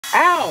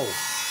Ow!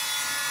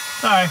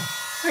 Sorry.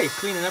 Hey,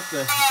 cleaning up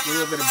the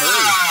little bit of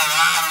bird.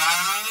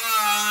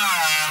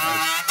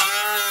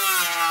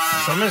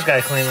 Somebody's got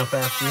to clean up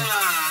after you.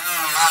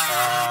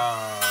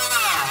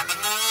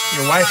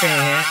 Your wife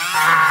ain't here.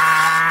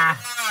 Ah!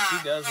 She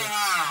doesn't.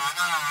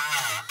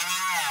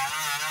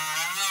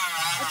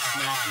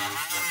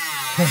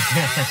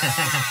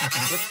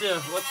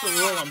 What's the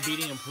rule on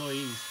beating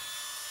employees?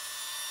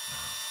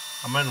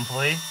 I'm an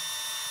employee.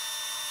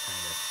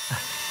 Kind of.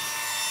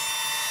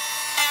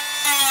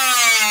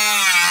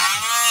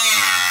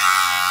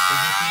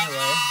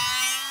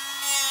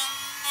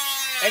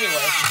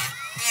 Anyway,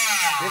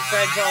 this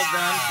side's all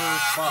done for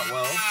spot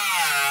weld.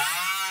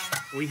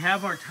 We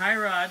have our tie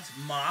rods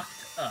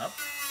mocked up.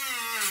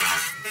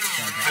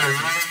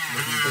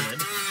 Looking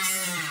good.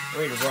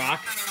 Ready to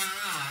rock.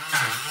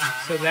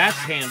 So that's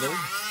handled.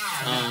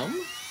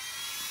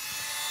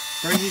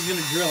 Bernsy's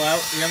gonna drill out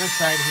the other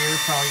side here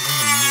probably in the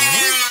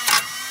morning.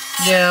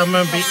 Yeah, I'm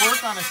gonna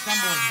work on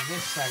assembling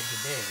this side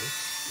today.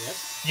 Yep.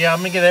 Yeah, I'm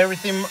gonna get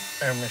everything.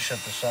 I'm gonna shut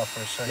this off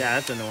for a second. Yeah,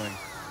 that's annoying.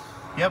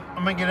 Yep,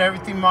 I'm gonna get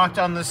everything mocked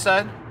on this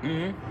side.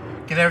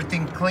 Mm-hmm. Get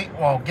everything clean.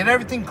 Well, get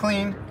everything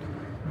clean.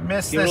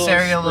 Miss this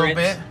area a little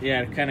bit.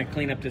 Yeah, kind of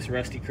clean up this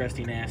rusty,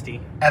 crusty, nasty.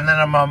 And then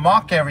I'm gonna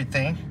mock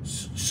everything.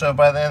 So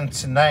by then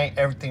tonight,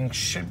 everything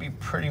should be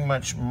pretty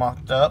much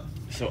mocked up.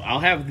 So I'll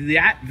have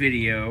that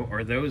video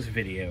or those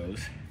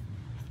videos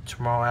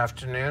tomorrow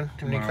afternoon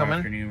when you come in. Tomorrow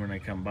afternoon when I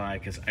come by,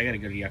 because I got to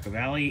go to Yucca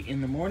Valley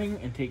in the morning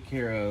and take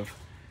care of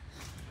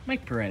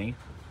Mike Perenni,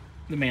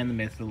 the man, the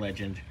myth, the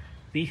legend,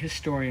 the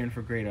historian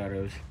for great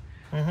autos,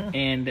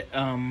 and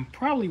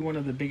probably one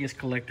of the biggest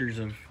collectors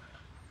of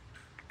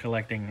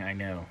collecting I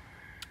know.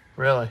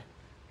 Really?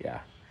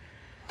 Yeah.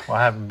 Well,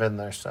 I haven't been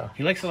there, so.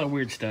 He likes a lot of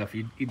weird stuff.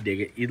 You'd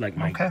dig it. You'd like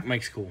Mike. Okay.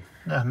 Mike's cool.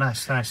 Yeah,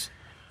 nice, nice.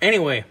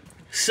 Anyway,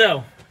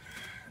 so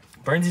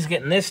Bernsy's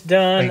getting this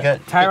done.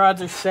 Tie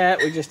rods are set.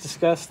 We just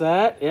discussed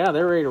that. Yeah,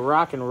 they're ready to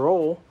rock and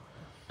roll.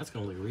 That's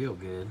going to look real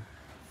good.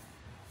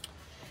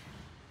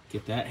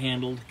 Get that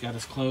handled. Got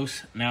us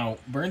close. Now,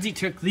 Bernsey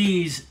took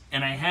these,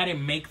 and I had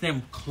him make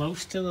them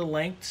close to the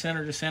length,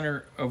 center to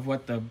center, of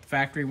what the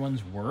factory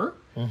ones were.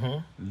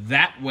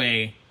 That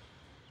way,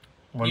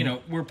 you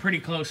know, we're pretty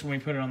close when we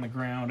put it on the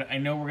ground. I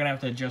know we're going to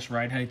have to adjust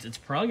ride heights. It's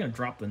probably going to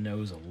drop the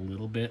nose a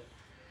little bit.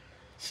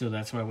 So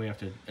that's why we have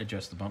to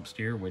adjust the bump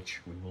steer, which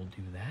we will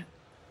do that.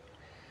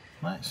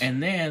 Nice.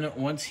 And then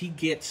once he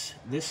gets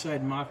this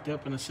side mocked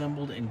up and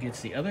assembled and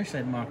gets the other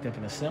side mocked up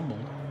and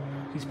assembled,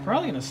 he's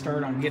probably going to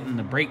start on getting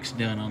the brakes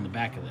done on the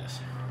back of this.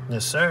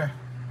 Yes, sir.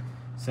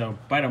 So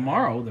by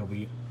tomorrow, there'll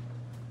be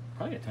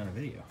probably a ton of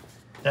video.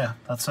 Yeah,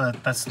 that's the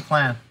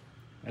plan.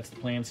 That's the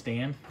plan,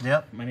 Stan?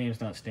 Yep. My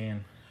name's not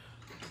Stan.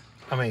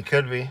 I mean, it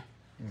could be.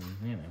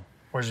 You know.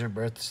 Where's your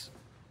birth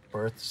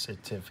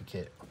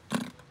certificate?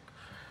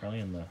 Probably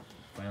in the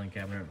filing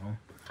cabinet at home.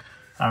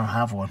 I don't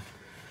have one.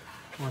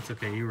 Well, that's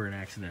okay. You were in an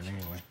accident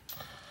anyway.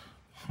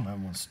 My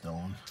one's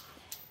stolen.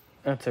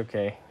 That's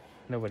okay.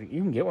 Nobody.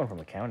 You can get one from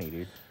the county,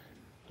 dude.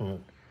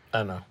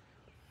 I know.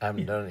 I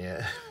haven't done it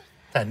yet.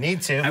 I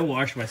need to. I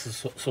washed my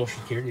social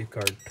security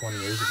card 20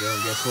 years ago,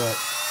 and guess what?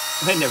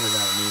 I never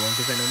got a new one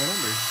because I know my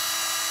numbers.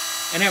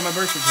 And I have my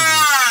birth certificate.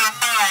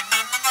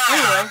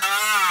 Anyway,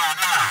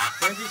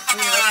 Bernsy's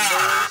cleaning up the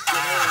doors,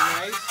 getting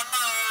everything nice.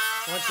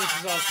 Once this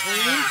is all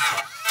clean,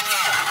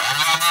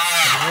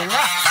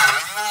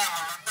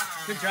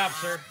 good job,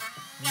 sir.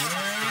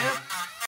 Yeah.